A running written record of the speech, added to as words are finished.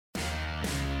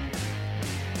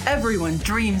Everyone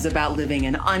dreams about living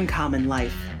an uncommon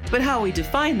life, but how we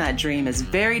define that dream is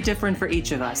very different for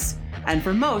each of us. And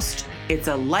for most, it's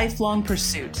a lifelong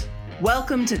pursuit.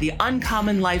 Welcome to the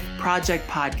Uncommon Life Project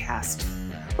podcast.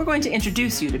 We're going to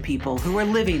introduce you to people who are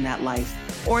living that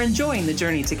life or enjoying the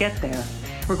journey to get there.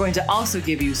 We're going to also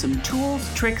give you some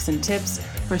tools, tricks, and tips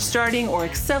for starting or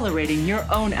accelerating your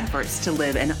own efforts to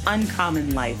live an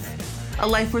uncommon life, a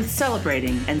life worth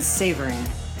celebrating and savoring.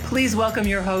 Please welcome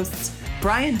your hosts,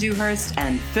 Brian Dewhurst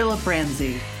and Philip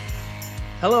Ramsey.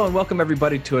 Hello and welcome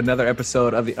everybody to another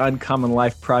episode of the Uncommon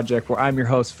Life Project, where I'm your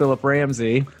host, Philip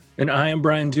Ramsey. And I am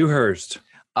Brian Dewhurst.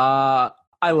 I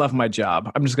love my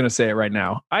job. I'm just going to say it right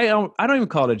now. I don't even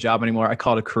call it a job anymore. I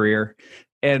call it a career.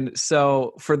 And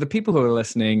so for the people who are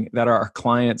listening that are our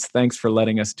clients, thanks for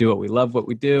letting us do it. We love what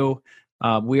we do.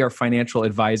 We are financial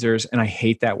advisors. And I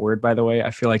hate that word, by the way.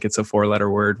 I feel like it's a 4-letter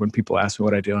word. When people ask me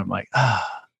what I do, I'm like,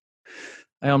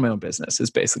 I own my own business is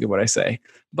basically what I say.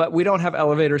 But we don't have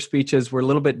elevator speeches. We're a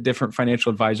little bit different financial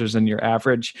advisors than your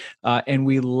average. And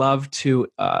we love to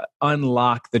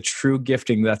unlock the true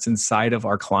gifting that's inside of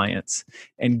our clients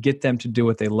and get them to do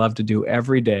what they love to do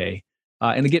every day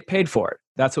and to get paid for it.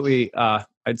 That's what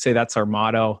I'd say that's our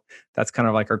motto. That's kind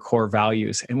of like our core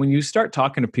values. And when you start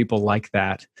talking to people like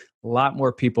that, a lot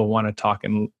more people want to talk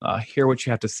and hear what you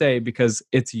have to say because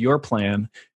it's your plan,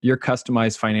 your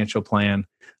customized financial plan.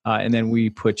 And then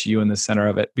we put you in the center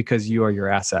of it because you are your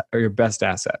asset or your best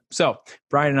asset. So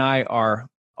Brian and I are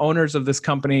owners of this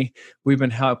company. We've been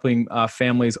helping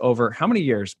families over how many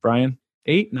years, Brian?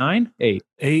 8, 9? 8.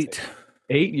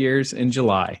 8 years in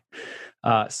July.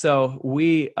 So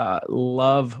we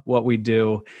love what we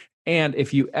do. And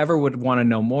if you ever would want to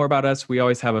know more about us, we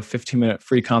always have a 15-minute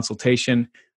free consultation.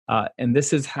 And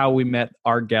this is how we met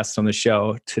our guests on the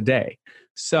show today.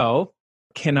 So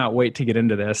cannot wait to get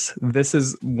into this. This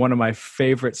is one of my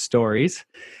favorite stories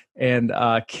and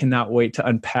cannot wait to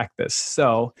unpack this.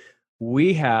 So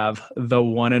we have the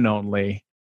one and only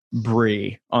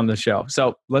Brie on the show.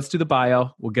 So let's do the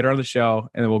bio. We'll get her on the show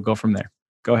and then we'll go from there.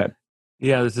 Go ahead.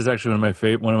 Yeah, this is actually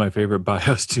one of my favorite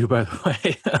bios too, by the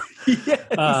way.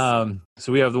 Yes.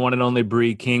 So we have the one and only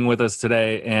Brie King with us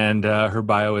today, and her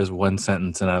bio is one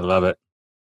sentence, and I love it.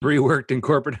 Brie worked in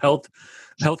corporate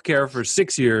healthcare for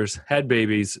 6 years, had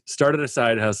babies, started a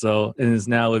side hustle, and is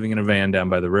now living in a van down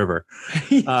by the river.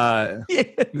 Yes.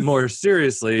 More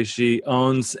seriously, she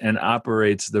owns and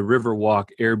operates the Riverwalk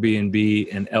Airbnb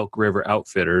and Elk River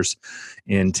Outfitters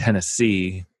in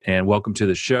Tennessee. And welcome to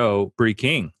the show, Brie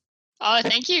King. Oh,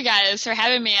 thank you guys for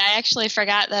having me. I actually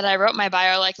forgot that I wrote my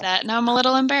bio like that. Now I'm a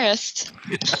little embarrassed.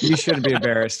 You shouldn't be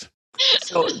embarrassed.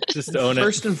 So just own it.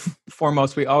 First and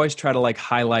foremost, we always try to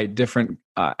highlight different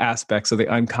aspects of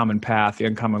the uncommon path, the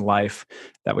uncommon life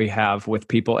that we have with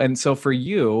people. And so for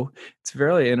you, it's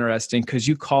very interesting because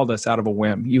you called us out of a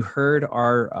whim. You heard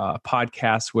our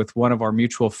podcast with one of our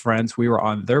mutual friends. We were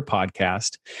on their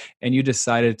podcast, and you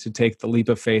decided to take the leap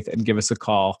of faith and give us a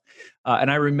call. And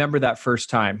I remember that first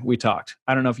time we talked.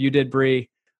 I don't know if you did, Brie,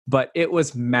 but it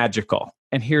was magical.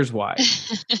 And here's why.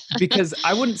 Because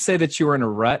I wouldn't say that you were in a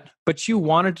rut, but you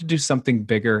wanted to do something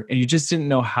bigger and you just didn't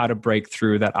know how to break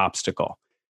through that obstacle.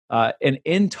 And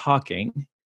in talking,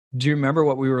 do you remember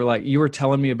what we were like? You were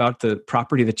telling me about the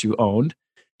property that you owned.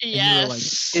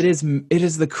 Yes. It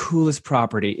is the coolest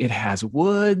property. It has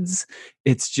woods.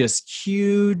 It's just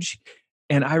huge.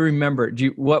 And I remember,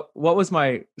 what was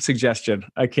my suggestion?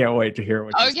 I can't wait to hear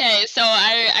what you said. So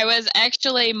I was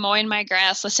actually mowing my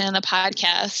grass, listening to the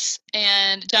podcast,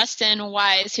 and Justin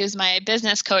Wise, who's my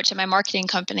business coach at my marketing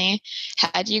company,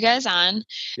 had you guys on.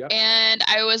 Yep. And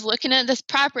I was looking at this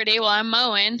property while I'm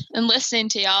mowing and listening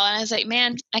to y'all. And I was like,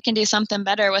 man, I can do something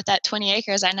better with that 20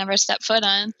 acres I never stepped foot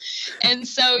on. And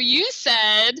so you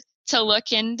said to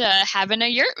look into having a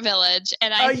yurt village.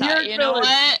 And I thought, you know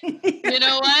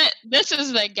what? This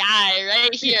is the guy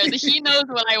right here. He knows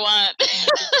what I want.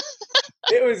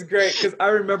 It was great because I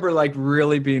remember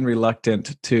really being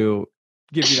reluctant to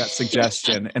give you that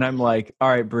suggestion. And I'm like, all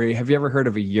right, Brie, have you ever heard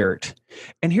of a yurt?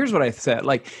 And here's what I said.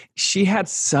 She had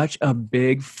such a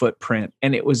big footprint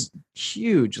and it was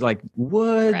huge,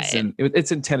 woods. Right. And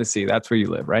it's in Tennessee. That's where you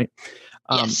live, right?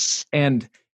 Yes. And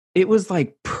it was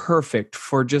perfect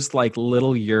for just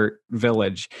little yurt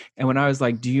village. And when I was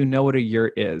like, do you know what a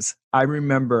yurt is? I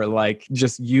remember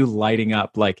just you lighting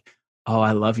up oh,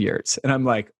 I love yurts. And I'm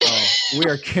like, oh, we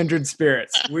are kindred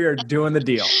spirits. We are doing the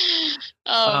deal.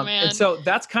 Oh, man. And so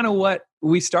that's kind of what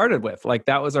we started with.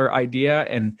 That was our idea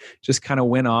and just kind of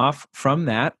went off from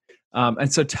that.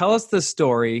 And so tell us the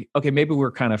story. Okay, maybe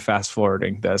we're kind of fast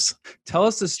forwarding this. Tell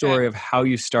us the story of how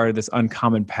you started this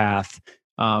uncommon path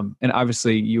And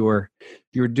obviously you were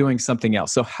doing something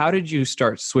else. So how did you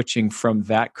start switching from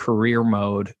that career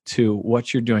mode to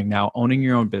what you're doing now, owning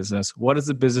your own business? What is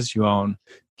the business you own?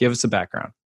 Give us a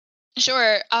background.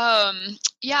 Sure.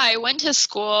 Yeah, I went to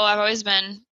school. I've always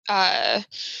been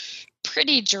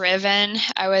pretty driven.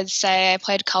 I would say I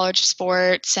played college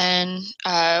sports and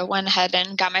went ahead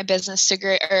and got my business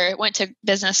degree, or went to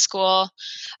business school.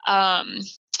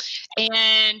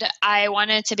 And I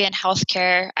wanted to be in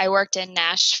healthcare. I worked in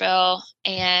Nashville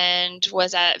and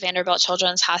was at Vanderbilt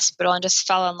Children's Hospital and just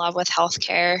fell in love with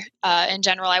healthcare in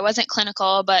general. I wasn't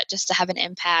clinical, but just to have an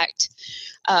impact.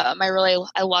 I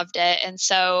loved it. And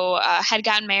so had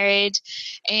gotten married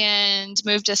and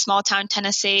moved to small town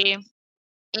Tennessee.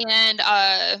 And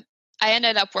I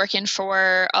ended up working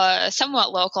for a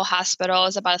somewhat local hospital. It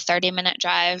was about a 30-minute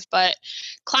drive, but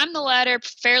climbed the ladder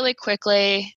fairly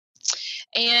quickly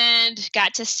and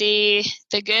got to see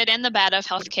the good and the bad of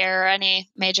healthcare or any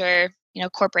major,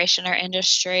 corporation or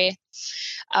industry.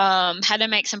 Had to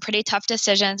make some pretty tough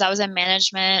decisions. I was in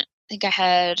management. I think I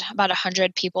had about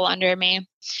 100 people under me.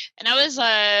 And I was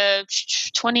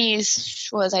 28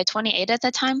 at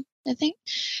the time, I think.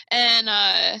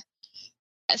 And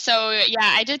so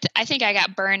yeah, I think I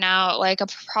got burned out like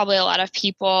probably a lot of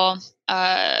people.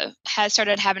 Had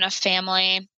started having a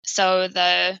family, so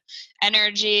the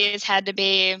energies had to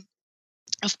be,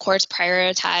 of course,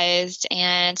 prioritized.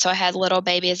 And so I had little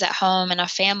babies at home and a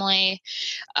family.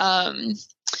 And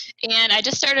I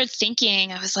just started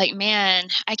thinking, I was like, man,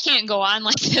 I can't go on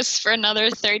like this for another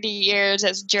 30 years.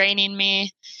 It's draining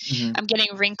me. Mm-hmm. I'm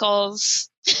getting wrinkles.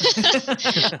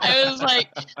 I was like,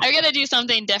 I got to do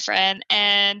something different.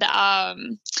 And I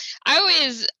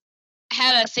always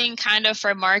had a thing kind of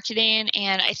for marketing.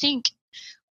 And I think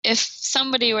if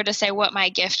somebody were to say what my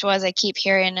gift was, I keep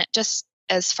hearing it just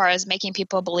as far as making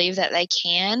people believe that they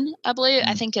can,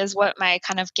 I think is what my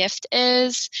kind of gift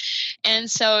is.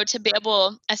 And so to be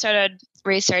able, I started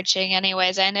researching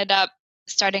anyways. I ended up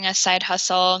starting a side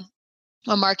hustle,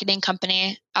 a marketing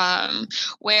company,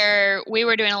 where we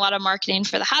were doing a lot of marketing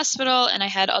for the hospital, and I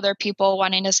had other people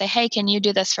wanting to say, hey, can you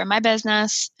do this for my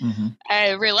business? Mm-hmm.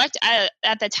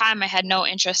 At the time I had no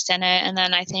interest in it. And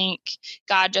then I think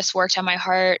God just worked on my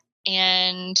heart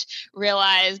and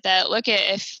realized that, look,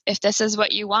 if this is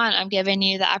what you want, I'm giving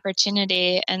you the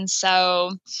opportunity. And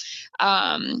so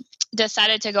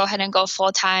decided to go ahead and go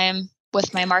full time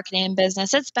with my marketing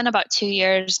business. It's been about 2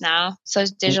 years now. So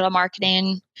it's digital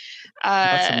marketing.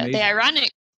 The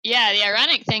ironic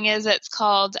thing is it's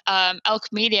called Elk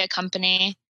Media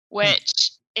Company,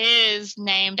 which is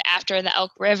named after the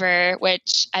Elk River,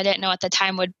 which I didn't know at the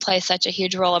time would play such a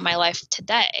huge role in my life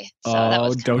today. So that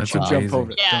was don't you jump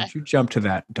over it. Yeah. Don't you jump to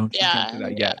that. Don't you jump to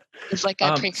that yet. It's like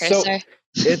a precursor.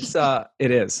 So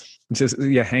it is. Just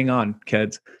hang on,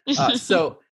 kids.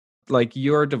 So like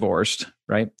you're divorced,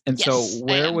 right? And yes, so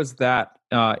where was that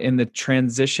in the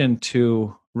transition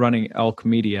to running Elk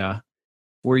Media?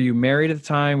 Were you married at the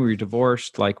time? Were you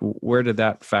divorced? Like, where did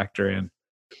that factor in?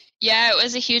 Yeah, it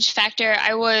was a huge factor.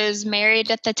 I was married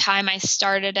at the time I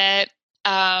started it.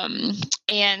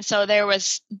 And so there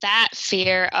was that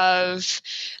fear of,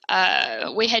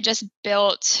 we had just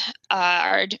built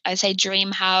our, I say,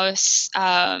 dream house,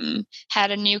 had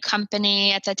a new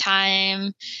company at the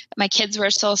time. My kids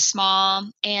were so small.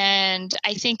 And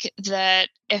I think that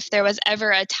if there was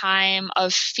ever a time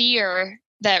of fear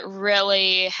that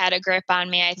really had a grip on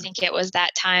me, I think it was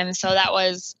that time. So that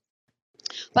was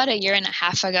about 1.5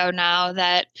 years ago now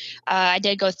that I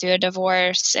did go through a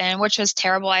divorce, and which was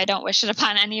terrible. I don't wish it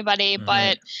upon anybody,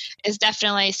 but it's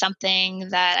definitely something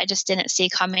that I just didn't see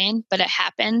coming, but it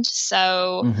happened.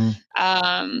 So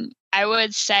I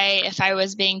would say if I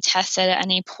was being tested at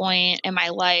any point in my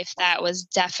life, that was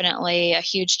definitely a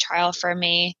huge trial for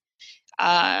me.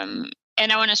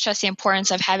 And I want to stress the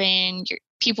importance of having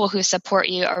people who support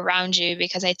you around you,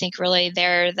 because I think really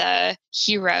they're the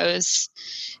heroes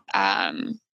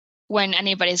when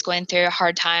anybody's going through a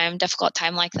hard time, difficult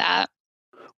time like that.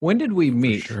 When did we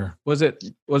meet? Sure. Was it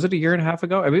 1.5 years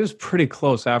ago? I mean, it was pretty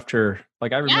close after.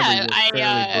 Like I remember you were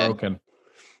fairly broken.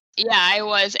 Yeah,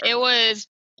 it was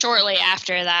shortly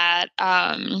after that.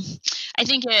 I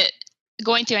think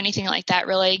going through anything like that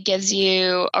really gives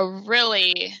you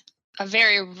a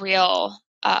very real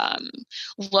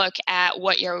look at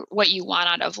what you want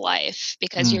out of life,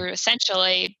 because you're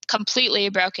essentially completely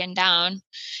broken down,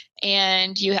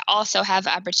 and you also have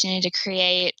the opportunity to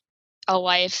create a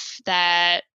life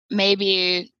that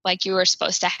maybe like you were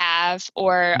supposed to have,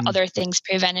 or other things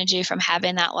prevented you from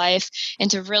having that life,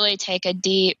 and to really take a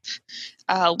deep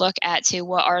look at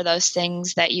what are those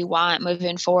things that you want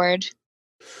moving forward.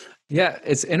 Yeah,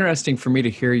 it's interesting for me to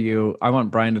hear you. I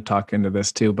want Brian to talk into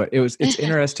this too, but it's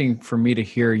interesting for me to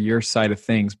hear your side of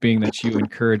things, being that you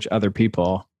encourage other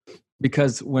people.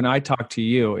 Because when I talked to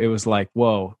you, it was like,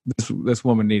 whoa, this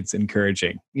woman needs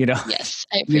encouraging. Yes,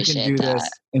 I You can appreciate do that. this.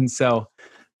 And so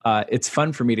it's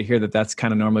fun for me to hear that that's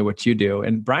kind of normally what you do.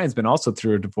 And Brian's been also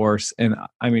through a divorce. And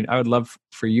I mean, I would love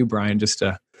for you, Brian, just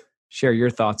to share your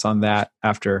thoughts on that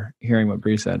after hearing what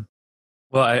Brie said.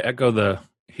 Well, I echo the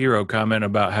hero comment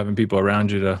about having people around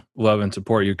you to love and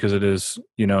support you, because it is,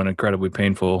 an incredibly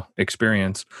painful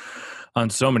experience on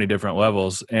so many different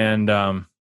levels. And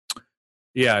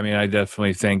yeah, I mean, I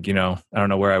definitely think, I don't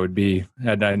know where I would be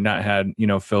had I not had,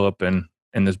 Philip and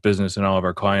this business and all of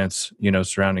our clients,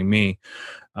 surrounding me.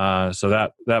 So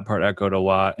that part echoed a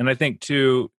lot. And I think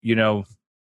too,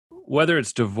 whether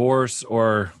it's divorce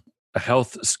or a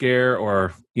health scare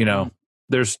or,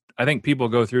 I think people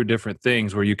go through different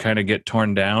things where you kind of get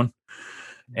torn down,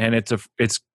 and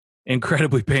it's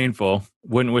incredibly painful.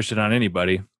 Wouldn't wish it on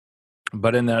anybody,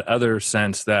 but in that other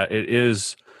sense that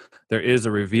there is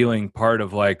a revealing part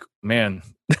of like, man,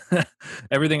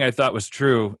 everything I thought was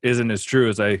true isn't as true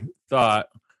as I thought.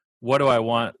 What do I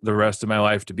want the rest of my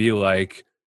life to be like?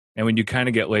 And when you kind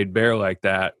of get laid bare like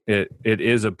that, it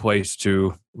is a place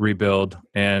to rebuild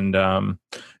and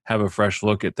have a fresh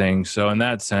look at things. So in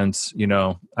that sense,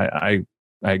 I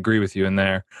agree with you in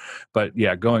there. But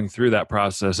yeah, going through that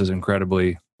process is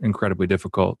incredibly, incredibly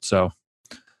difficult. So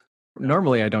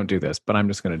Normally I don't do this, but I'm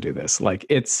just going to do this. Like,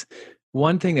 it's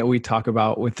one thing that we talk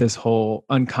about with this whole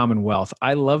uncommon wealth.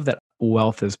 I love that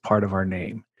wealth is part of our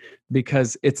name,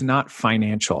 because it's not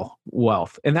financial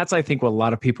wealth. And that's, I think, what a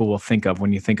lot of people will think of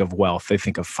when you think of wealth. They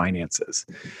think of finances.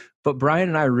 But Brian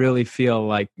and I really feel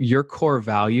like your core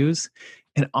values,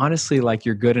 and honestly, like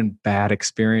your good and bad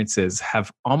experiences,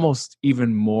 have almost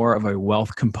even more of a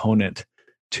wealth component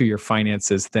to your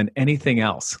finances than anything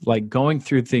else. Like going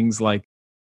through things like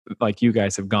you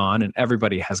guys have gone and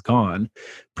everybody has gone,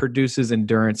 produces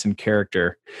endurance and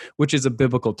character, which is a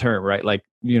biblical term, right? Like,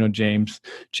 James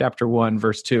chapter 1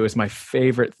 verse 2 is my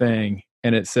favorite thing,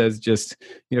 and it says, just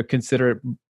consider it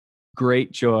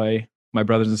great joy, my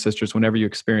brothers and sisters, whenever you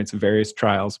experience various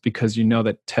trials, because you know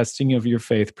that testing of your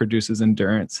faith produces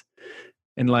endurance.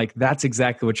 And like, that's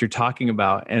exactly what you're talking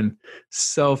about. And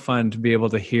so fun to be able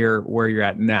to hear where you're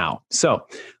at now. So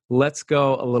let's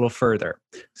go a little further.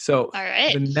 So All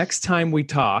right. the next time we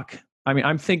talk, I mean,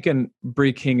 I'm thinking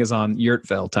Brie King is on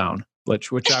Yurtville Town,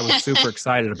 which I was super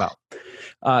excited about.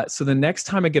 So the next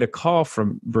time I get a call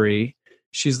from Brie,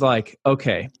 she's like,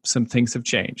 okay, some things have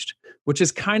changed, which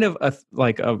is kind of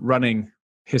like a running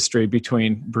history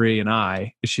between Brie and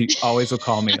I. She always will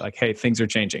call me like, hey, things are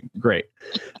changing. Great.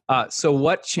 So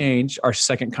what changed our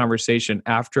second conversation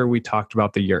after we talked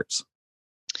about the yurts?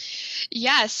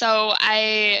 Yeah, so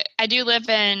I do live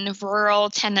in rural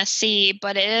Tennessee,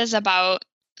 but it is about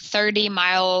 30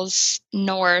 miles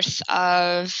north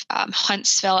of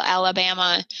Huntsville,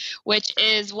 Alabama, which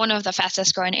is one of the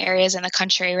fastest growing areas in the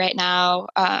country right now.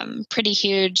 Pretty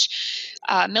huge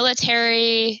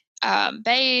military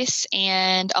base,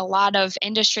 and a lot of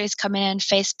industries coming in.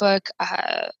 Facebook,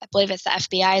 I believe it's the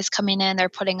FBI is coming in. They're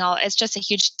putting it's just a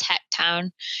huge tech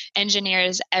town,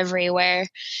 engineers everywhere.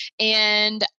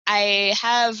 And I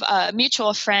have a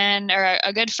mutual friend, or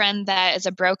a good friend, that is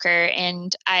a broker.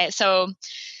 And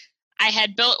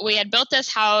we had built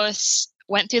this house,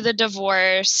 went through the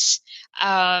divorce.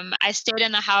 I stayed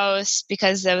in the house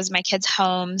because it was my kid's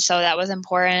home, so that was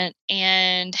important,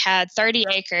 and had 30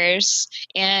 acres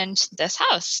and this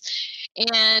house.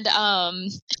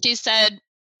 And she said,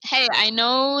 hey, I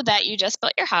know that you just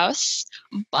built your house,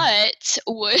 but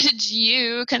would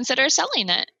you consider selling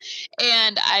it?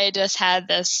 And I just had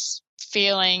this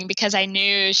feeling, because I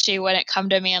knew she wouldn't come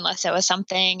to me unless it was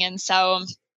something. And so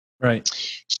Right.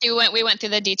 we went through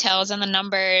the details and the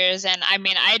numbers, and I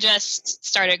mean, I just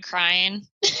started crying.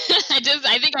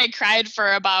 I think I cried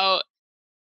for about,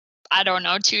 I don't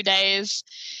know, 2 days,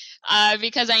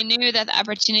 because I knew that the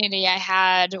opportunity I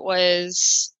had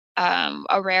was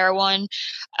a rare one,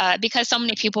 because so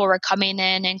many people were coming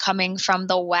in and coming from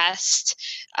the West,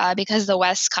 because the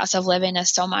West cost of living is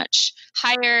so much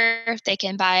higher. They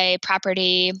can buy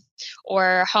property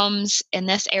or homes in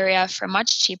this area for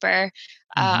much cheaper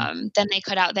than they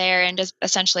could out there, and just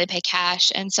essentially pay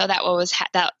cash. And so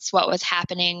that's what was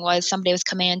happening. Was somebody was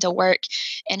coming in to work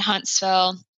in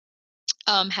Huntsville,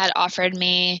 had offered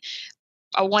me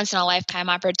a once in a lifetime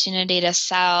opportunity to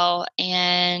sell.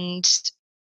 And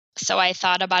so I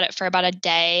thought about it for about a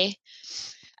day.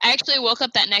 I actually woke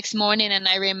up that next morning and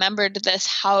I remembered this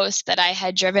house that I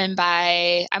had driven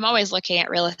by. I'm always looking at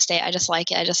real estate. I just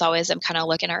like it. I just always am kind of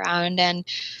looking around. And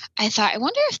I thought, I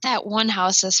wonder if that one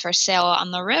house is for sale on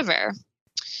the river.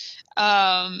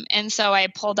 And so I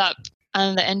pulled up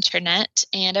on the internet,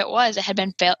 and it had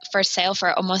been for sale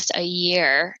for almost a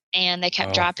year, and they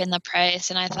kept dropping the price.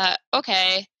 And I thought,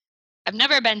 okay, I've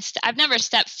never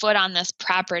stepped foot on this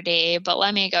property, but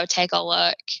let me go take a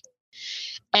look.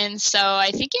 And so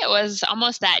I think it was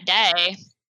almost that day,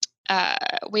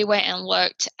 we went and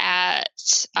looked at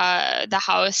the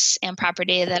house and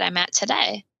property that I'm at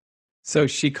today. So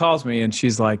she calls me and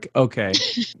she's like, okay,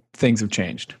 things have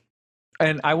changed.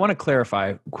 And I want to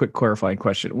clarify, quick clarifying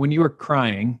question. When you were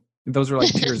crying, those were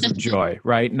like tears of joy,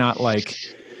 right? Not like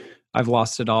I've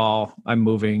lost it all, I'm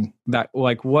moving. That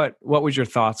like what was your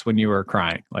thoughts when you were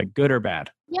crying? Like good or bad?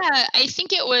 Yeah, I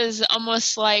think it was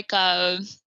almost like a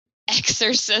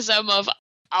exorcism of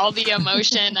all the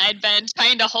emotion. I'd been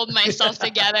trying to hold myself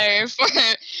together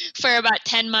for about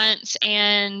 10 months,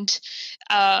 and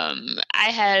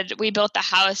we built the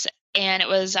house, and it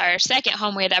was our second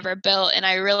home we had ever built, and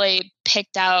I really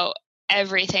picked out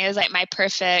everything. It was like my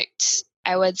perfect,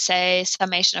 I would say,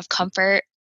 summation of comfort.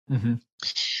 Mm-hmm.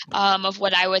 Of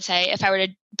what I would say if I were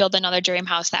to build another dream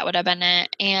house, that would have been it,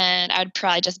 and I'd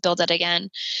probably just build it again.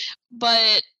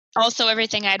 But also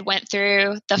everything I'd went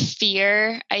through, the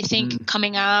fear, I think,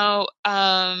 coming out,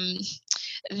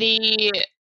 the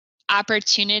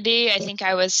opportunity, I think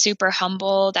I was super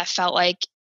humbled. I felt like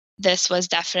this was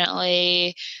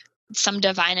definitely some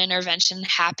divine intervention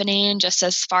happening, just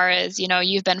as far as,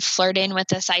 you've been flirting with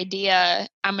this idea.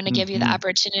 I'm going to give you the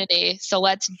opportunity. So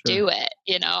let's do it.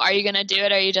 Are you going to do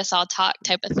it? Or are you just all talk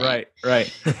type of thing? Right.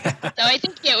 So I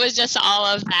think it was just all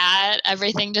of that,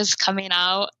 everything just coming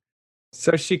out.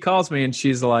 So she calls me and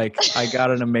she's like, I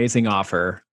got an amazing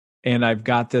offer and I've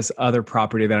got this other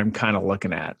property that I'm kind of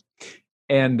looking at.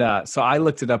 And so I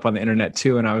looked it up on the internet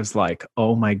too. And I was like,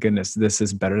 oh my goodness, this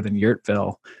is better than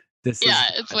Yurtville. It's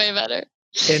way better.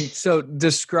 And so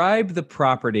describe the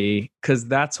property, because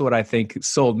that's what I think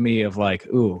sold me of like,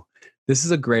 ooh, this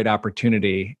is a great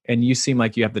opportunity. And you seem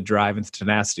like you have the drive and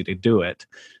tenacity to do it.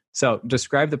 So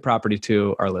describe the property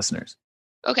to our listeners.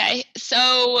 Okay.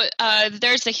 So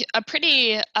there's a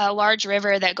pretty large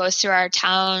river that goes through our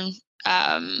town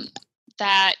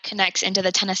that connects into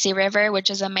the Tennessee River, which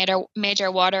is a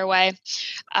major waterway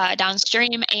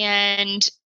downstream. And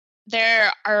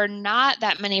there are not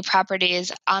that many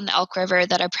properties on the Elk River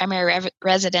that are primary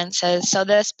residences. So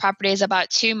this property is about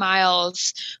 2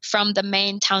 miles from the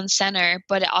main town center,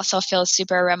 but it also feels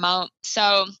super remote.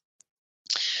 So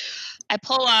I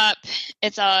pull up.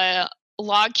 It's a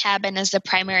log cabin is the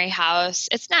primary house.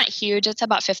 It's not huge. It's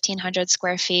about 1,500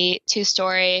 square feet,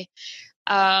 2-story.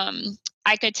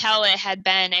 I could tell it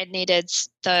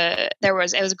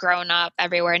was grown up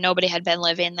everywhere. Nobody had been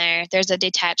living there. There's a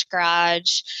detached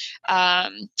garage.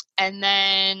 And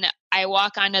then I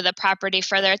walk onto the property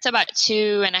further. It's about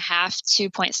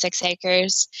 2.6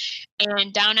 acres.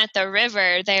 And down at the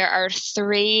river, there are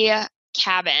 3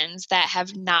 cabins that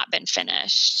have not been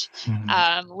finished.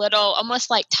 Little, almost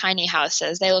like tiny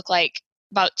houses. They look like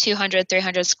about 200,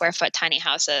 300 square foot tiny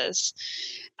houses.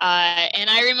 And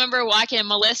I remember walking, and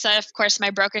Melissa, of course,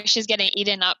 my broker, she's getting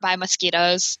eaten up by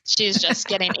mosquitoes. She's just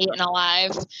getting eaten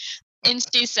alive. And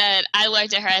she said, I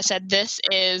looked at her, I said, this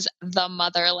is the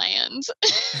motherland.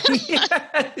 This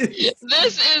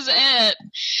is it.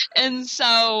 And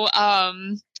so,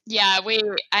 I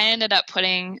ended up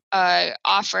putting an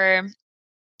offer.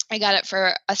 I got it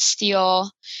for a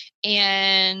steal,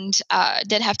 and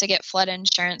did have to get flood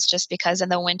insurance just because in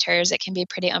the winters it can be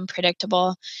pretty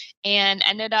unpredictable, and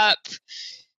ended up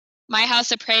my house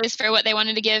appraised for what they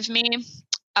wanted to give me,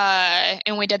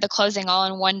 and we did the closing all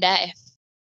in one day.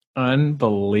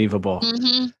 Unbelievable.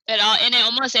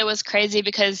 It was crazy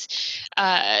because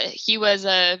he was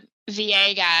a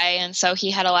VA guy, and so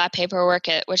he had a lot of paperwork,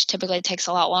 which typically takes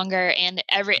a lot longer. And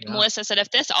Melissa said,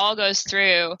 if this all goes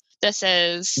through, this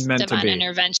is divine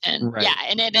intervention. Right. Yeah,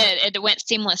 and it did. It went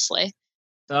seamlessly.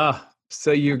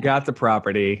 So you got the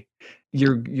property.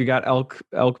 You got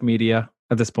Elk Media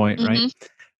at this point, right?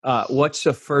 What's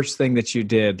the first thing that you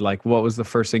did? Like, what was the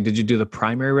first thing? Did you do the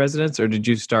primary residence, or did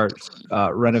you start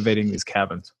renovating these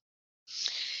cabins?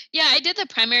 Yeah, I did the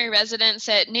primary residence.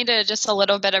 It needed just a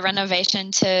little bit of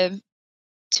renovation to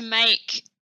make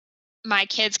my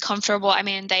kids comfortable. I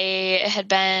mean, they had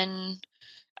been,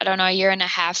 I don't know, a year and a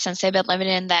half since they've been living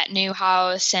in that new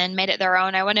house and made it their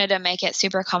own. I wanted to make it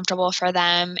super comfortable for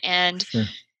them, and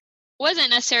wasn't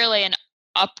necessarily an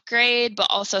upgrade, but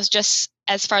also just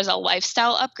as far as a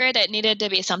lifestyle upgrade, it needed to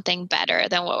be something better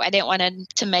than what I didn't want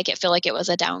to make it feel like it was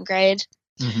a downgrade.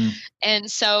 Mm-hmm.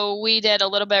 And so we did a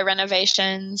little bit of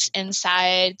renovations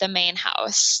inside the main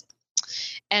house.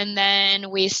 And then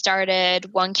we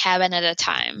started one cabin at a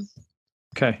time.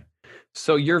 Okay.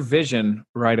 So your vision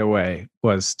right away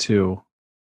was to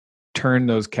turn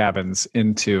those cabins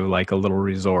into like a little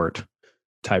resort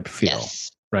type feel,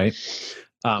 Yes. right?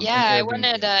 I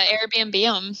wanted to Airbnb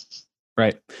them.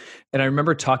 Right. And I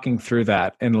remember talking through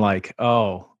that and like,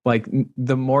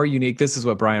 the more unique, this is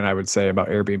what Brian and I would say about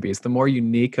Airbnbs, the more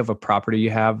unique of a property you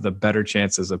have, the better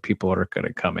chances of people are going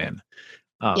to come in.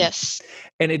 Yes.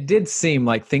 And it did seem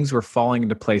like things were falling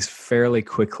into place fairly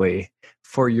quickly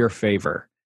for your favor.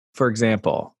 For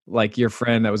example, like your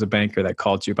friend that was a banker that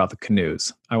called you about the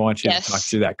canoes. I want you to talk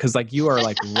through that because like you are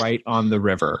like right on the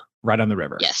river.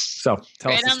 Yes. So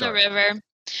tell us right the on story. the river.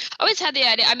 I always had the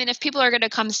idea. I mean, if people are going to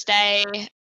come stay,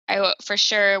 I for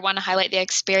sure want to highlight the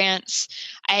experience.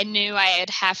 I knew I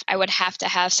would have to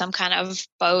have some kind of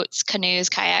boats, canoes,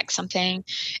 kayaks, something.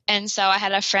 And so I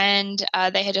had a friend,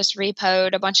 they had just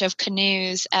repoed a bunch of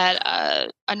canoes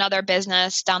at another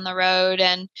business down the road.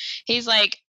 And he's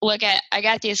like, I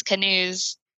got these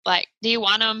canoes. Like, do you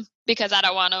want them? Because I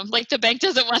don't want them. Like, the bank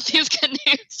doesn't want these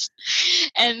canoes.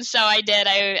 And so I did.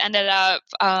 I ended up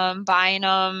buying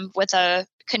them with a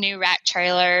canoe rack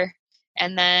trailer.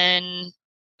 And then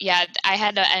I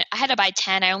had to buy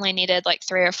 10. I only needed like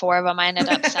 3 or 4 of them. I ended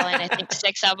up selling, I think,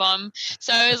 6 of them.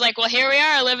 So I was like, well, here we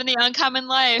are living the uncommon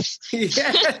life.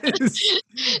 Yes.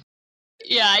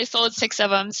 Yeah, I sold 6 of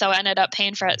them. So it ended up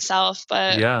paying for itself.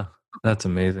 But Yeah, that's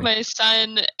amazing. my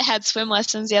son had swim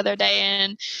lessons the other day,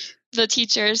 and the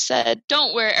teacher said,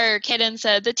 don't worry, or Kaden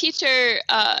said, the teacher,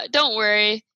 don't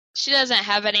worry. She doesn't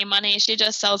have any money. She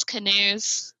just sells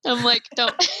canoes. I'm like,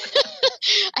 don't.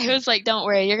 I was like, don't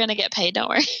worry. You're going to get paid. Don't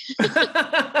worry.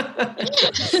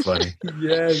 That's funny.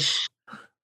 Yes.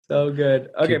 So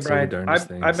good. Okay, Kids are the Brian, darndest I've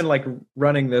things. been like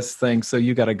running this thing, so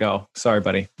you got to go. Sorry,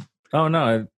 buddy. Oh,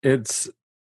 no.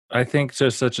 I think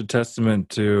just such a testament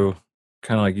to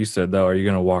kind of like you said, though, are you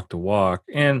going to walk the walk?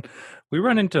 And we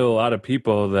run into a lot of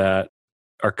people that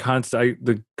are constant.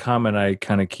 The comment I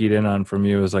kind of keyed in on from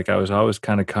you is like, I was always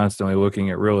kind of constantly looking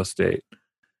at real estate.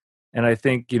 And I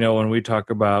think, when we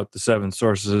talk about the 7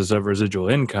 sources of residual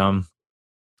income,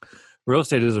 real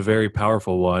estate is a very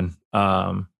powerful one.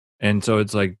 And so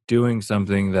it's like doing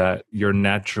something that you're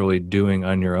naturally doing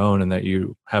on your own and that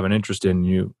you have an interest in,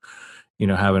 you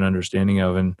have an understanding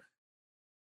of. And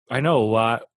I know a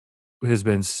lot has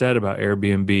been said about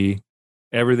Airbnb.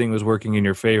 Everything was working in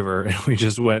your favor. And we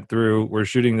just we're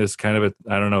shooting this kind of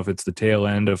I don't know if it's the tail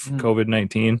end of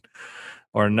COVID-19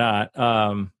 or not.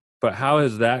 But how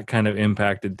has that kind of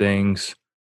impacted things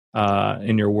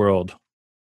in your world?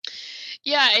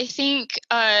 Yeah, I think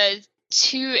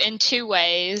in two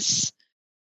ways.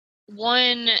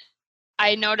 One,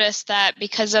 I noticed that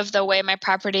because of the way my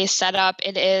property is set up,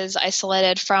 it is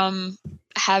isolated from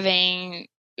having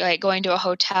like going to a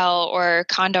hotel or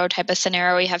condo type of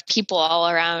scenario. We have people all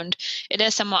around. It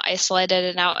is somewhat isolated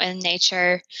and out in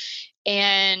nature.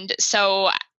 And so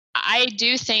I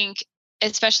do think,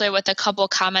 especially with a couple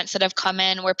comments that have come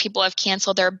in where people have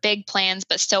canceled their big plans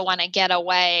but still want to get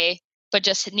away, but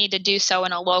just need to do so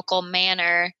in a local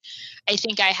manner, I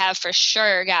think I have for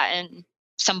sure gotten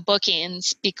some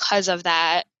bookings because of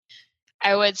that.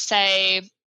 I would say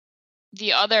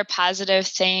the other positive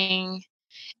thing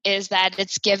is that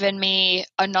it's given me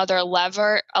another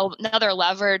lever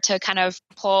to kind of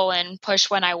pull and push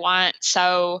when I want.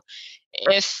 So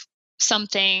if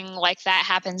something like that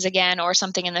happens again or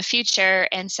something in the future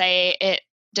and say it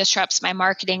disrupts my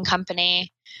marketing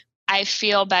company, I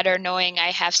feel better knowing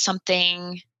I have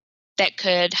something that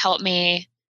could help me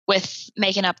with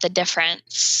making up the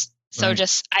difference. So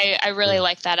Right. I really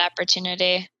like that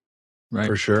opportunity. Right.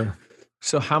 For sure.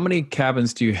 So how many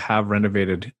cabins do you have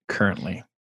renovated currently?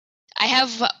 I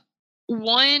have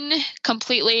one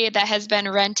completely that has been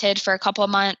rented for a couple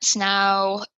of months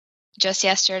now. Just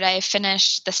yesterday, I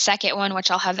finished the second one,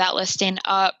 which I'll have that listing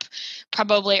up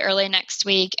probably early next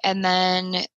week. And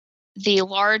then the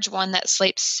large one that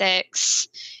sleeps 6,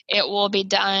 it will be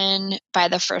done by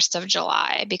the 1st of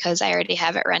July because I already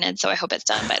have it rented. So I hope it's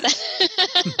done by then.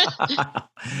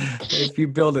 If you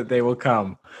build it, they will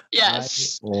come.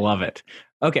 Yes. I love it.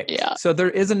 Okay. Yeah. So there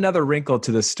is another wrinkle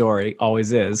to the story,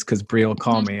 always is, because Brie will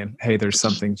call me and, hey, there's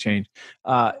something changed.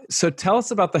 So tell us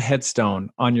about the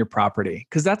headstone on your property,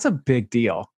 because that's a big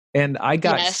deal. And I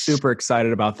got super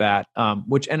excited about that,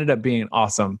 which ended up being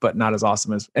awesome, but not as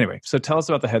awesome as, anyway. So tell us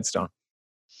about the headstone.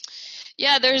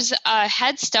 Yeah, there's a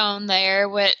headstone there,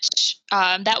 which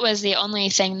that was the only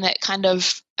thing that kind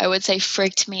of, I would say,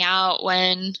 freaked me out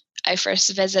when I first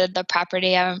visited the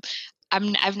property.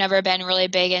 I've never been really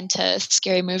big into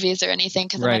scary movies or anything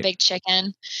because I'm a Right. big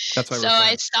chicken. That's why So we're I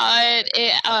friends. saw it.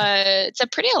 It's a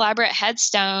pretty elaborate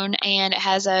headstone, and it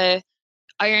has a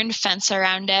iron fence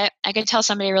around it. I could tell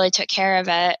somebody really took care of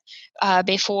it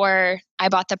before I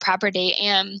bought the property,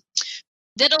 and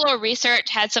did a little research.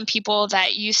 Had some people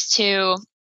that used to,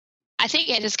 I think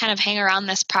it just kind of hang around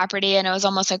this property, and it was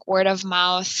almost like word of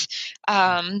mouth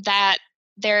that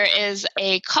there is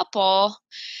a couple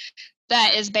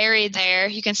that is buried there.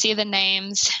 You can see the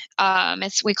names.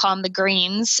 We call them the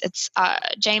Greens. It's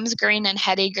James Green and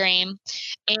Hetty Green.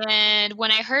 And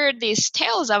when I heard these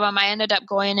tales of them, I ended up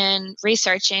going and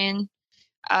researching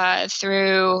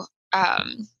through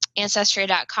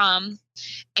Ancestry.com.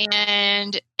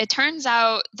 And it turns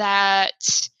out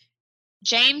that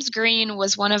James Green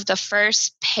was one of the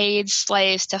first paid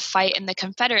slaves to fight in the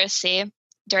Confederacy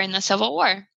during the Civil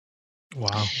War.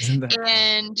 Wow. Isn't that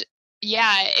And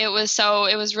yeah, it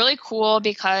was really cool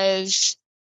because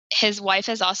his wife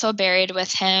is also buried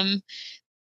with him.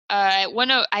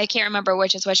 I can't remember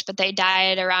which is which, but they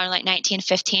died around like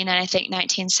 1915 and I think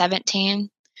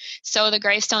 1917. So the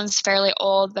gravestone's fairly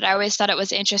old, but I always thought it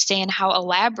was interesting how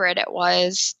elaborate it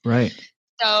was. right?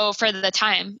 So for the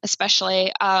time,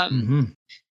 especially, Mm-hmm.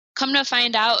 come to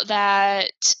find out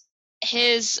that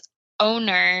his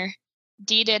owner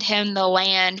deeded him the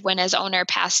land when his owner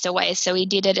passed away. So he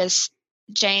deeded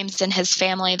James and his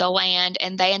family the land,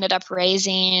 and they ended up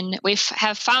raising.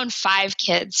 Have found 5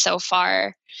 kids so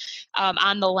far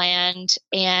on the land,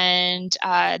 and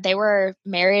they were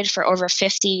married for over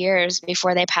 50 years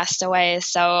before they passed away.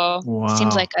 So it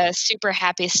seems Wow. like a super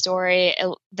happy story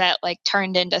that like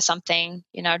turned into something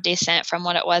decent from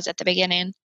what it was at the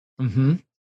beginning. Mm-hmm.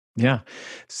 Yeah.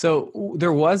 So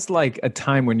there was like a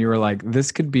time when you were like,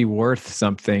 this could be worth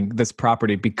something, this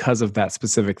property, because of that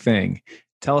specific thing.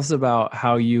 Tell us about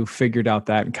how you figured out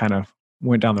that and kind of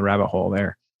went down the rabbit hole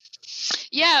there.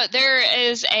 Yeah, there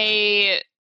is a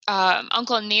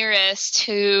Uncle Nearest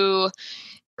who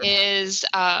is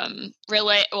not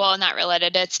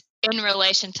related. It's in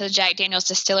relation to Jack Daniel's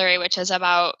Distillery, which is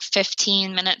about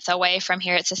 15 minutes away from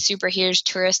here. It's a super huge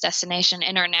tourist destination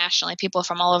internationally. People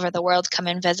from all over the world come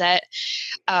and visit.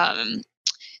 Let's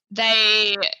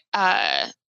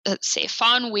see,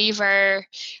 Fawn Weaver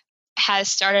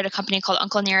has started a company called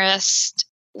Uncle Nearest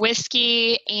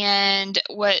Whiskey, and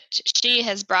what she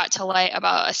has brought to light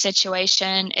about a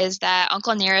situation is that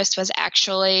Uncle Nearest was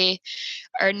actually,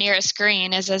 or Nearest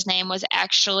Green as his name, was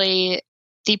actually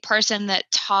the person that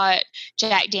taught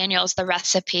Jack Daniels the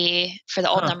recipe for the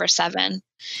old number 7.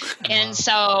 And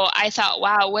so I thought,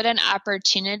 wow, what an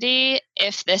opportunity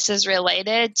if this is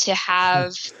related to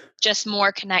have just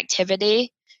more connectivity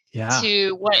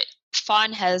to what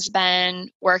Fawn has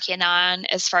been working on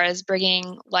as far as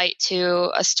bringing light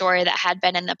to a story that had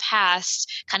been in the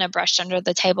past kind of brushed under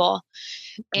the table.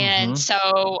 And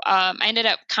so I ended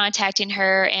up contacting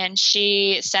her, and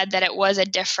she said that it was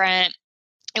different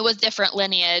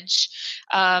lineage.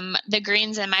 The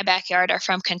Greens in my backyard are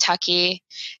from Kentucky,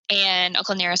 and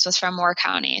Uncle Nearest was from Moore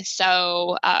County.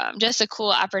 So just a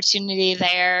cool opportunity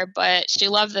there, but she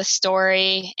loved the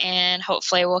story, and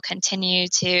hopefully we'll continue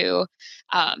to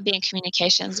be in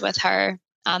communications with her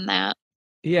on that.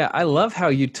 Yeah, I love how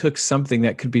you took something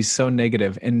that could be so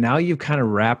negative and now you kind of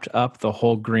wrapped up the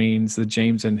whole Greens, the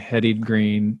James and Hetty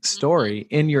Green story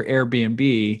in your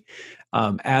Airbnb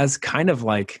as kind of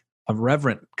like a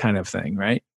reverent kind of thing,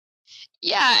 right?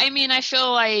 Yeah, I mean, I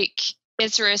feel like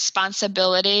it's a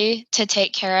responsibility to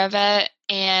take care of it,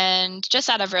 and just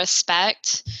out of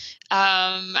respect.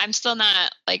 I'm still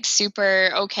not like super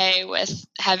okay with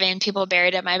having people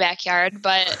buried in my backyard,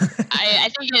 but I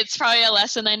think it's probably a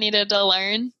lesson I needed to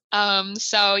learn.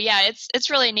 So yeah, it's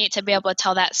really neat to be able to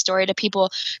tell that story to people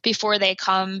before they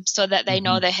come, so that they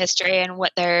know the history and where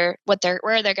they're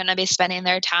going to be spending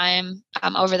their time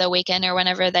over the weekend or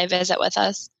whenever they visit with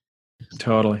us.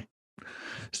 Totally.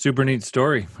 Super neat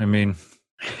story. I mean,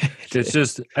 it's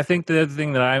just, I think the other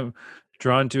thing that I'm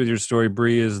drawn to with your story,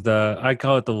 Brie, is I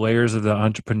call it the layers of the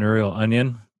entrepreneurial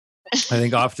onion. I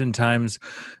think oftentimes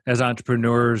as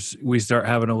entrepreneurs, we start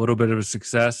having a little bit of a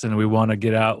success and we want to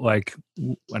get out like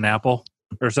an apple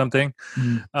or something,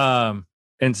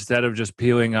 instead of just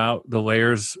peeling out the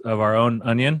layers of our own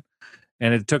onion.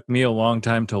 And it took me a long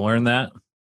time to learn that.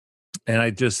 And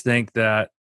I just think that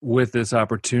with this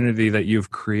opportunity that you've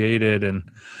created and,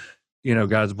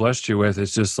 God's blessed you with,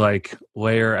 it's just like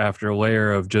layer after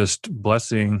layer of just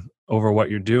blessing over what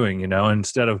you're doing,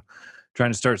 instead of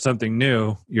trying to start something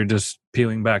new, you're just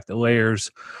peeling back the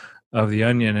layers of the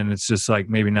onion. And it's just like,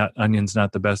 maybe not, onion's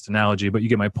not the best analogy, but you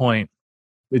get my point.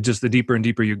 It just, the deeper and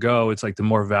deeper you go, it's like the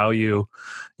more value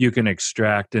you can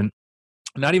extract. And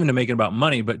not even to make it about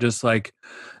money, but just like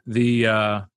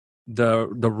the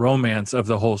romance of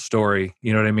the whole story.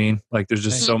 You know what I mean? Like there's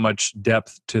just so much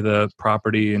depth to the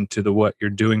property and to the what you're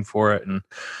doing for it and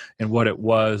what it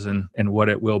was and what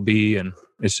it will be. And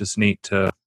it's just neat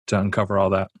to uncover all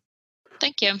that.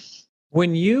 Thank you.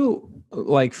 When you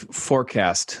like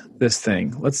forecast this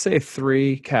thing, let's say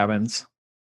 3 cabins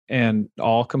and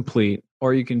all complete,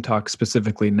 or you can talk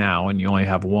specifically now and you only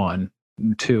have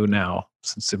 2 now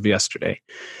since of yesterday.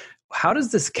 How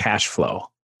does this cash flow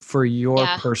for your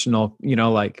personal,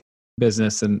 like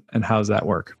business and how does that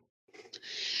work?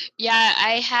 Yeah,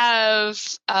 I have,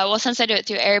 since I do it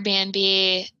through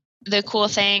Airbnb, the cool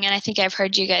thing, and I think I've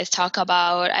heard you guys talk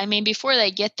about, I mean, before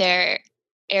they get there,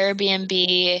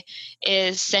 Airbnb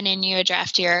is sending you a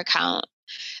draft to your account.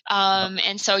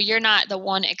 And so you're not the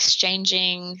one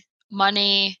exchanging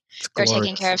money. They're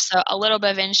taking care of a little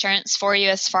bit of insurance for you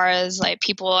as far as like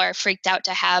people are freaked out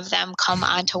to have them come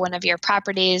onto one of your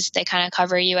properties. They kind of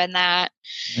cover you in that.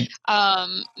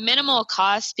 Minimal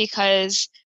cost because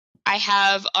I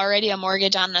have already a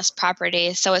mortgage on this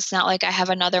property. So it's not like I have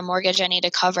another mortgage I need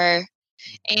to cover.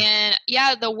 And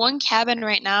yeah, the 1 cabin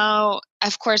right now,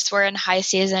 of course, we're in high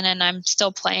season and I'm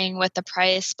still playing with the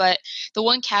price, but the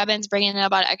 1 cabin's bringing in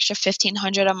about extra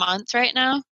 $1,500 a month right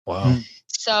now. Wow.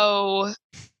 So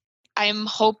I'm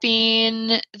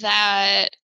hoping that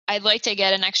I'd like to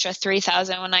get an extra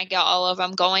 3,000 when I get all of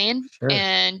them going. Sure.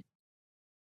 And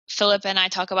Philip and I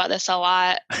talk about this a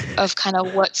lot of kind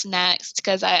of what's next,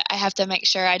 because I have to make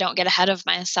sure I don't get ahead of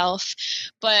myself.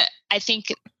 But I think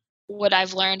what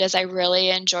I've learned is I really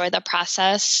enjoy the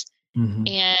process. Mm-hmm.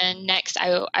 And next,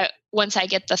 I once I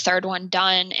get the 3rd one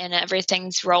done and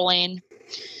everything's rolling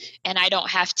and I don't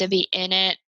have to be in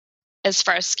it as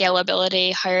far as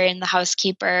scalability, hiring the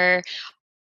housekeeper,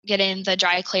 getting the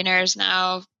dry cleaners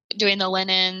now, doing the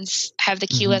linens, have the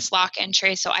keyless lock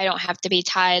entry so I don't have to be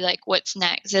tied. Like, what's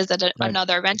next? Is it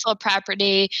another rental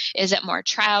property? Is it more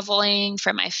traveling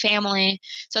for my family?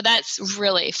 So that's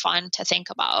really fun to think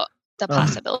about the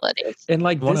possibilities. And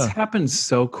like this happens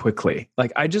so quickly.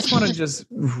 Like I just want to just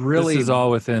really. This is all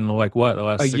within like what, the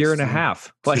last a year and a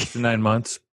half, like 6 to 9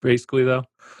 months, basically though.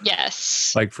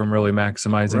 Yes. Like from really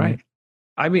maximizing it.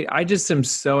 I mean, I just am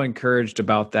so encouraged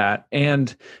about that.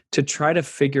 And to try to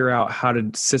figure out how to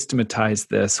systematize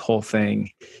this whole thing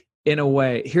in a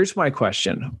way. Here's my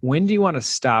question. When do you want to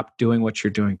stop doing what you're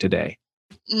doing today?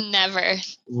 Never.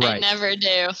 Right. I never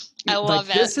do. I love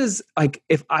it. This is like,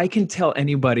 if I can tell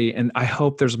anybody, and I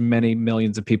hope there's many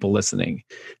millions of people listening,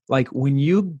 like when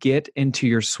you get into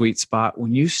your sweet spot,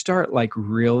 when you start like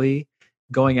really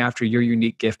going after your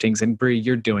unique giftings, and Brie,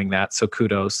 you're doing that. So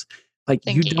kudos. Like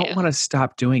you don't want to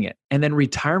stop doing it. And then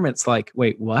retirement's like,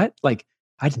 wait, what? Like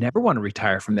I'd never want to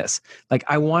retire from this. Like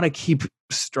I want to keep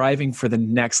striving for the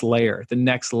next layer.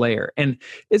 And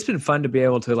it's been fun to be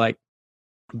able to like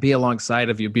be alongside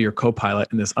of you, be your co-pilot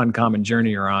in this uncommon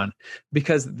journey you're on,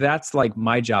 because that's like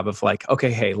my job of like,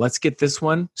 okay, hey, let's get this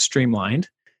one streamlined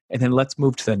and then let's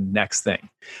move to the next thing.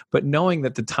 But knowing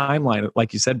that the timeline,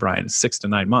 like you said, Brian, is 6 to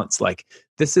 9 months, like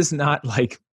this is not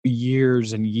like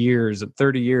years and years,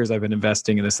 30 years I've been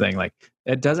investing in this thing. Like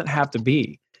it doesn't have to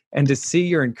be. And to see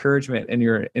your encouragement and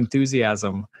your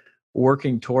enthusiasm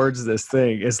working towards this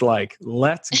thing is like,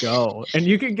 let's go. And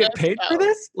you can get paid for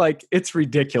this? Like it's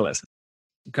ridiculous.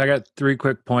 I got 3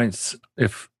 quick points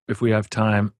if we have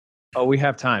time. Oh, we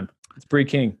have time. It's Brie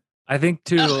King. I think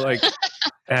too, like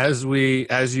I'll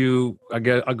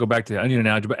go back to the onion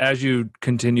analogy, but as you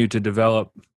continue to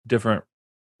develop different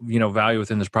value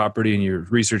within this property and you're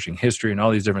researching history and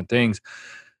all these different things,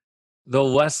 the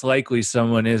less likely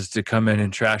someone is to come in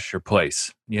and trash your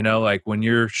place. Like when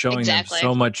you're showing them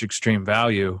so much extreme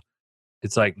value,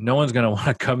 it's like no one's going to want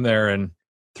to come there and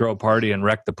throw a party and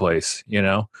wreck the place,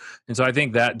 And so I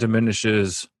think that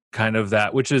diminishes kind of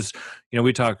that, which is,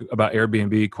 we talk about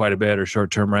Airbnb quite a bit or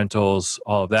short-term rentals,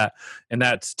 all of that. And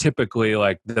that's typically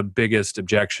like the biggest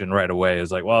objection right away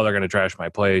is like, well, they're going to trash my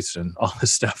place and all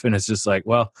this stuff. And it's just like,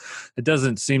 well, it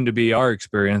doesn't seem to be our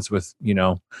experience with,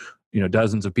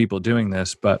 dozens of people doing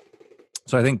this. But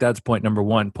so I think that's point number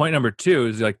 1. Point number 2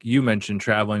 is like you mentioned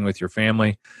traveling with your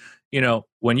family.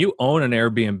 When you own an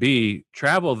Airbnb,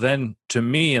 travel then to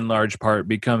me in large part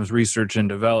becomes research and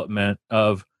development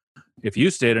of, if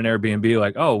you stay at an Airbnb,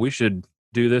 like, oh, we should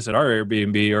do this at our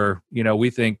Airbnb, or, we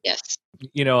think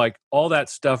like all that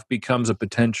stuff becomes a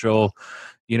potential,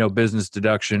 business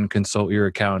deduction. Consult your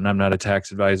accountant. I'm not a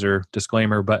tax advisor,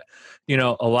 disclaimer, but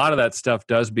a lot of that stuff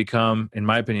does become, in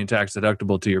my opinion, tax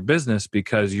deductible to your business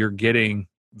because you're getting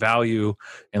value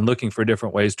and looking for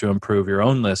different ways to improve your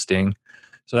own listing.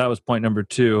 So that was point number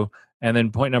 2. And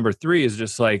then point number 3 is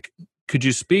just like, could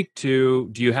you speak to,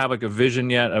 do you have like a vision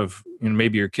yet of,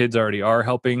 maybe your kids already are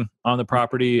helping on the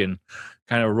property and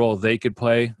kind of a role they could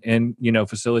play in,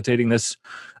 facilitating this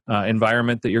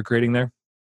environment that you're creating there?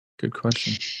 Good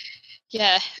question.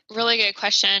 Yeah, really good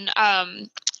question.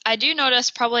 I do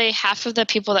notice probably half of the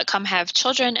people that come have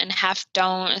children and half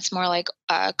don't. It's more like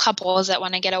couples that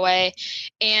want to get away.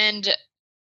 And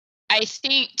I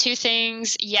think 2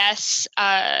 things. Yes,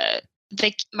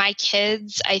 my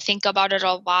kids, I think about it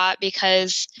a lot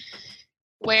because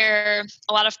where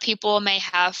a lot of people may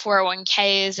have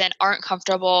 401ks and aren't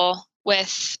comfortable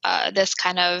with this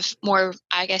kind of more,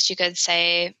 I guess you could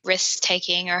say, risk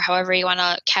taking or however you want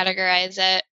to categorize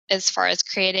it as far as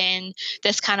creating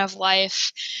this kind of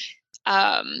life.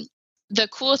 The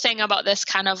cool thing about this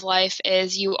kind of life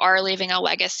is you are leaving a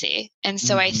legacy. And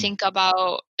so I think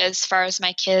about, as far as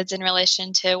my kids in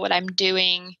relation to what I'm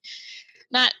doing,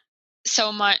 not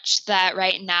so much that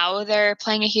right now they're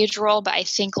playing a huge role, but I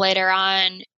think later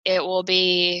on it will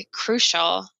be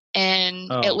crucial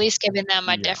in at least giving them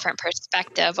a different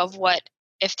perspective of what,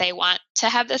 if they want to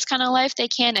have this kind of life, they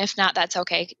can. If not, that's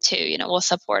okay too. We'll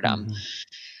support them.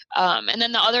 And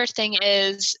then the other thing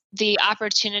is the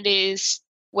opportunities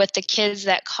with the kids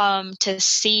that come to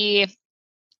see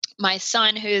my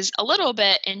son, who's a little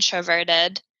bit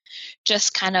introverted,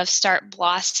 just kind of start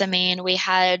blossoming. We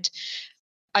had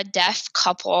a deaf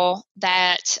couple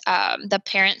that the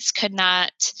parents could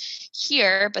not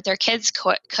hear, but their kids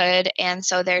could. And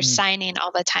so they're signing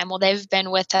all the time. Well, they've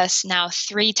been with us now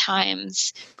 3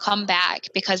 times, come back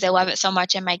because they love it so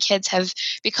much. And my kids have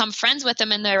become friends with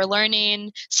them and they're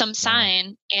learning some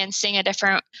sign and seeing a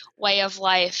different way of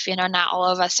life. Not all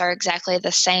of us are exactly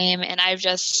the same. And I've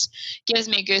just gives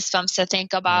me goosebumps to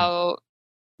think about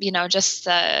just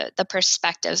the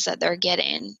perspectives that they're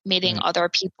getting, meeting other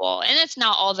people. And it's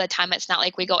not all the time. It's not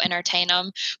like we go entertain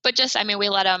them, but just, we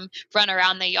let them run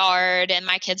around the yard and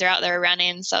my kids are out there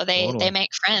running. So they make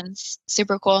friends.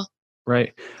 Super cool.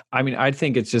 Right. I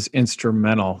think it's just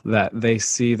instrumental that they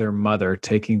see their mother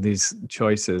taking these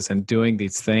choices and doing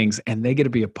these things, and they get to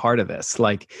be a part of this.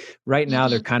 Like right now,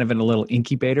 they're kind of in a little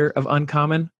incubator of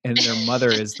uncommon, and their mother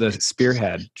is the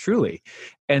spearhead, truly.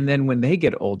 And then when they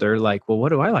get older, like, well, what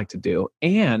do I like to do?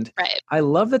 And I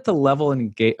love that the level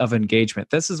of engagement,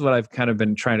 this is what I've kind of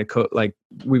been trying to like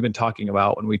we've been talking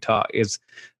about when we talk, is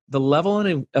the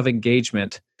level of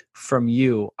engagement from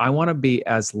you. I want to be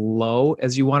as low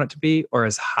as you want it to be or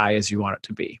as high as you want it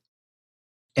to be.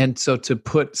 And so to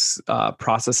put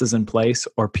processes in place,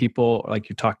 or people like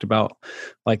you talked about,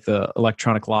 like the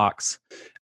electronic locks,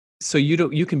 so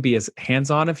you can be as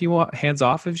hands-on if you want,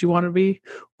 hands-off if you want to be,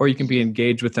 or you can be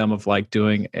engaged with them of like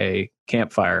doing a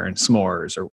campfire and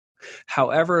s'mores, or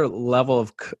however level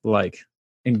of like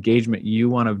engagement you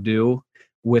want to do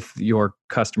with your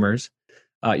customers,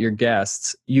 your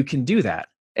guests, you can do that.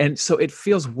 And so it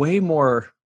feels way more,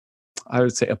 I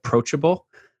would say, approachable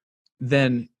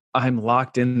than I'm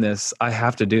locked in this. I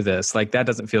have to do this. Like that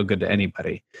doesn't feel good to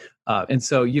anybody. And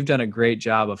so you've done a great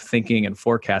job of thinking and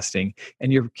forecasting,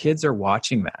 and your kids are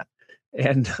watching that.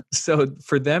 And so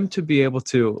for them to be able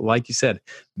to, like you said,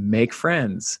 make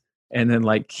friends and then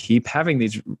like keep having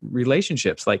these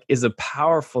relationships, like is a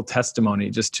powerful testimony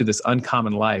just to this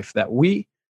uncommon life that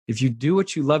if you do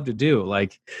what you love to do,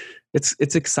 like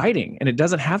it's exciting, and it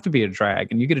doesn't have to be a drag,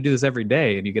 and you get to do this every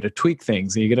day, and you get to tweak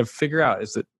things, and you get to figure out,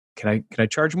 can I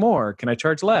charge more? Can I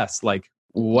charge less? Like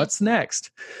what's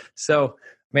next? So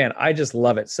man, I just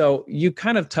love it. So you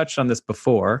kind of touched on this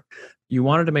before. You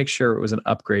wanted to make sure it was an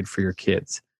upgrade for your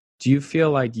kids. Do you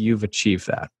feel like you've achieved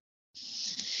that?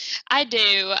 I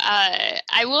do.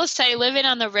 I will say living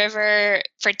on the river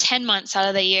for 10 months out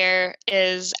of the year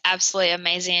is absolutely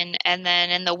amazing. And then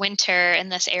in the winter in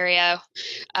this area,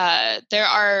 there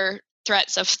are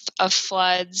threats of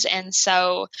floods. And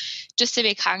so just to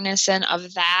be cognizant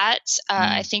of that,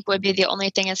 I think would be the only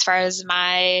thing as far as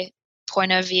my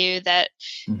point of view that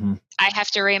I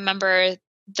have to remember.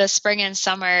 The spring and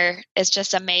summer is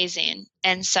just amazing.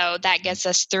 And so that gets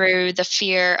us through the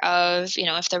fear of,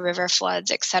 if the river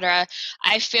floods, etc.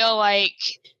 I feel like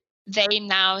they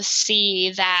now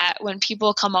see that when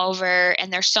people come over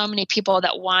and there's so many people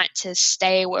that want to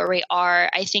stay where we are,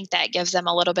 I think that gives them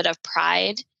a little bit of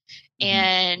pride,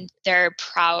 and they're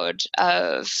proud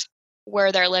of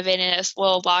where they're living in this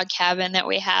little log cabin that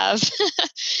we have.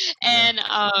 And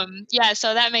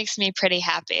so that makes me pretty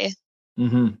happy.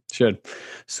 Should.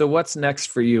 So what's next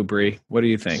for you, Brie? What do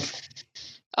you think?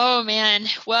 Oh man.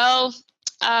 Well,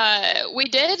 we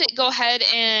did go ahead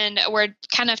and we're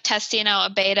kind of testing out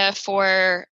a beta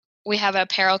for, we have an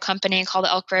apparel company called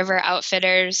Elk River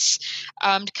Outfitters,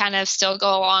 to kind of still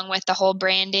go along with the whole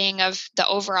branding of the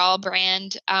overall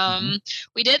brand.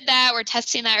 We did that. We're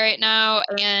testing that right now.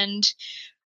 And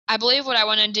I believe what I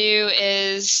want to do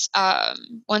is,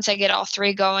 once I get all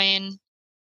three going,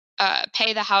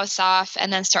 pay the house off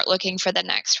and then start looking for the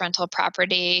next rental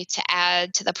property to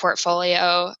add to the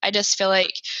portfolio. I just feel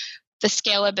like the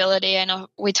scalability, I know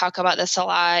we talk about this a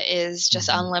lot, is just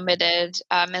unlimited,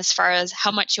 as far as how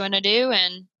much you want to do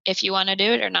and if you want to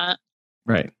do it or not.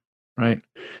 Right.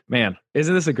 Man,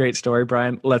 isn't this a great story,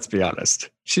 Brian? Let's be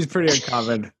honest. She's pretty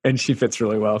uncommon and she fits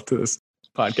really well to this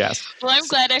podcast. Well, I'm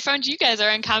glad I found you guys are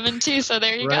uncommon too. So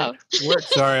there you go.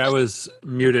 Sorry, I was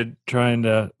muted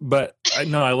but I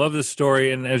love this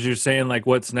story. And as you're saying, like,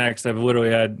 what's next? I've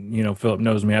literally had, Philip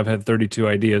knows me, I've had 32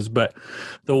 ideas, but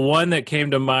the one that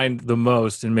came to mind the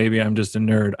most, and maybe I'm just a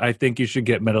nerd, I think you should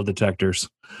get metal detectors.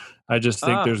 I just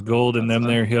think there's gold in them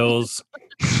there hills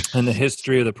and the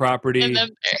history of the property.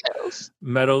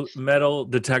 Metal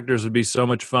detectors would be so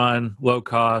much fun, low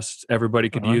cost. Everybody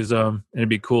could use them. And it'd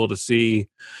be cool to see,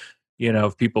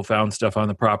 if people found stuff on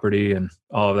the property and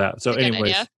all of that. So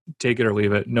anyways, take it or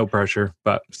leave it. No pressure,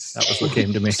 but that was what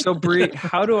came to me. So Brie,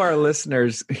 how do our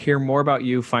listeners hear more about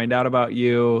you, find out about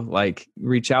you, like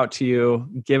reach out to you?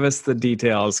 Give us the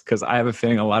details, because I have a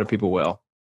feeling a lot of people will.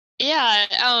 Yeah,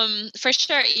 for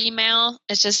sure. Email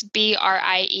is just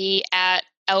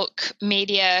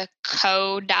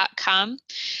brie@elkmediaco.com,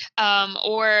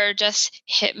 or just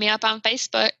hit me up on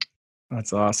Facebook.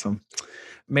 That's awesome.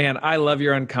 Man, I love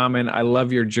your Uncommon. I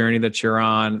love your journey that you're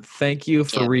on. Thank you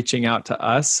for reaching out to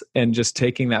us and just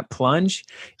taking that plunge.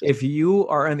 If you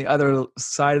are on the other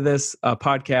side of this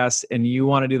podcast and you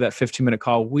want to do that 15-minute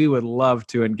call, we would love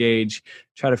to engage,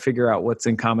 try to figure out what's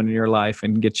in common in your life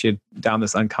and get you down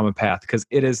this uncommon path, because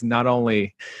it is not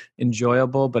only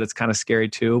enjoyable, but it's kind of scary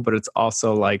too, but it's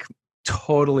also like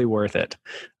totally worth it.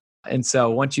 And so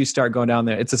once you start going down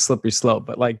there, it's a slippery slope,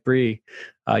 but like Brie,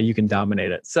 you can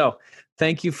dominate it. So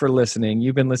thank you for listening.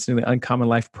 You've been listening to the Uncommon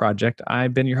Life Project.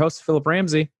 I've been your host, Philip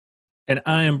Ramsey. And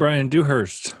I am Brian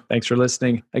Dewhurst. Thanks for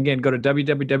listening. Again, go to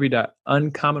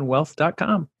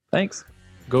www.uncommonwealth.com. Thanks.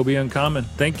 Go be uncommon.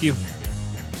 Thank you.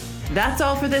 That's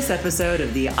all for this episode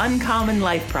of the Uncommon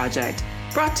Life Project,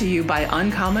 brought to you by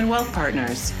Uncommon Wealth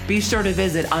Partners. Be sure to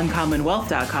visit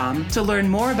uncommonwealth.com to learn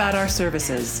more about our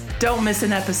services. Don't miss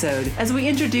an episode as we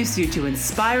introduce you to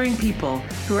inspiring people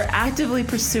who are actively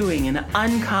pursuing an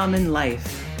uncommon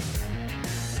life.